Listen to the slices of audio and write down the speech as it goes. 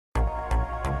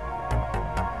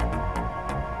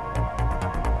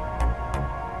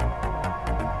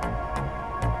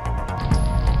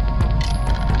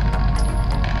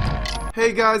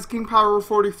Hey guys, King Power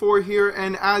 44 here,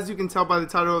 and as you can tell by the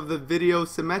title of the video,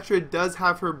 Symmetra does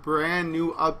have her brand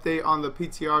new update on the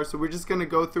PTR, so we're just going to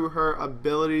go through her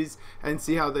abilities and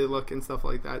see how they look and stuff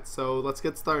like that. So let's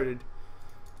get started.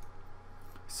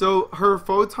 So her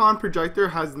photon projector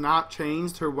has not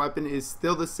changed, her weapon is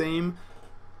still the same.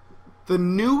 The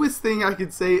newest thing I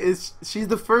could say is she's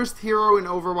the first hero in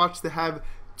Overwatch to have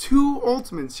two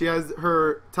ultimates. She has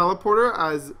her teleporter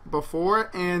as before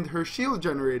and her shield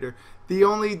generator. The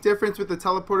only difference with the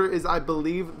teleporter is I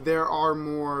believe there are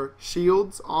more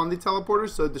shields on the teleporter,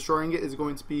 so destroying it is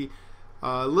going to be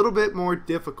a little bit more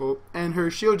difficult. And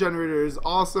her shield generator is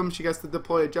awesome. She gets to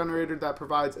deploy a generator that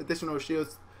provides additional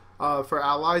shields for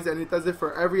allies, and it does it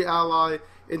for every ally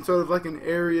in sort of like an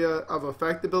area of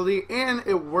effectability, and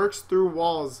it works through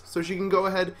walls, so she can go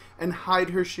ahead and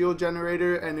hide her shield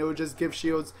generator and it will just give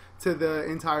shields to the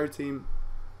entire team.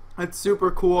 It's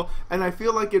super cool, and I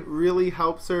feel like it really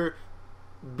helps her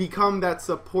become that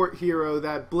support hero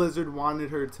that Blizzard wanted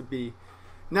her to be.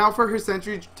 Now for her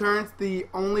sentry turns, the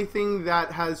only thing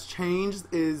that has changed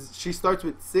is she starts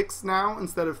with 6 now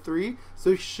instead of 3,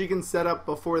 so she can set up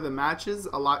before the matches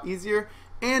a lot easier.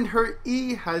 And her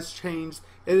E has changed.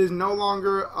 It is no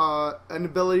longer an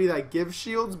ability that gives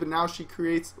shields, but now she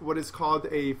creates what is called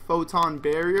a photon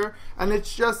barrier, and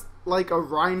it's just like a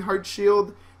Reinhardt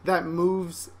shield that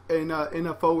moves in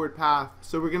a forward path.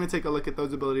 So we're going to take a look at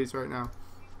those abilities right now.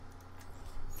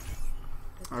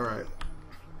 Alright.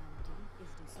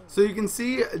 So you can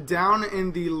see down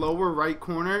in the lower right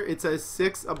corner, it says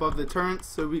 6 above the turrets,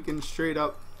 so we can straight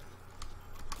up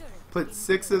put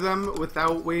 6 of them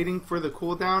without waiting for the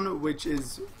cooldown, which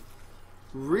is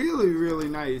really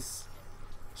nice.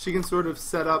 She can sort of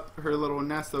set up her little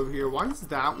nest over here. Why is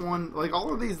that one, like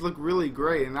all of these look really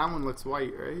gray and that one looks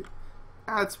white, right?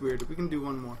 That's weird. We can do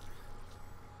one more.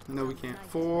 No, we can't.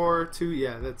 4, 2,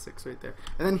 yeah, that's 6 right there.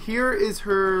 And then here is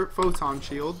her photon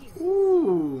shield.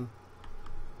 Ooh,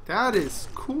 that is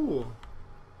cool.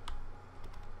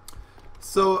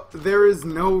 So there is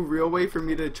no real way for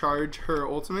me to charge her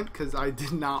ultimate because I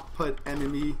did not put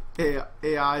enemy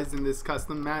AIs in this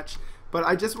custom match. But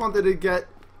I just wanted to get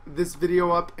this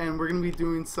video up, and we're going to be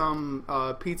doing some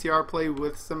PTR play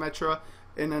with Symmetra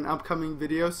in an upcoming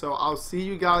video. So I'll see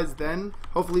you guys then.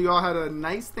 Hopefully you all had a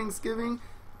nice Thanksgiving.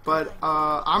 But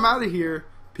I'm out of here.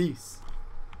 Peace.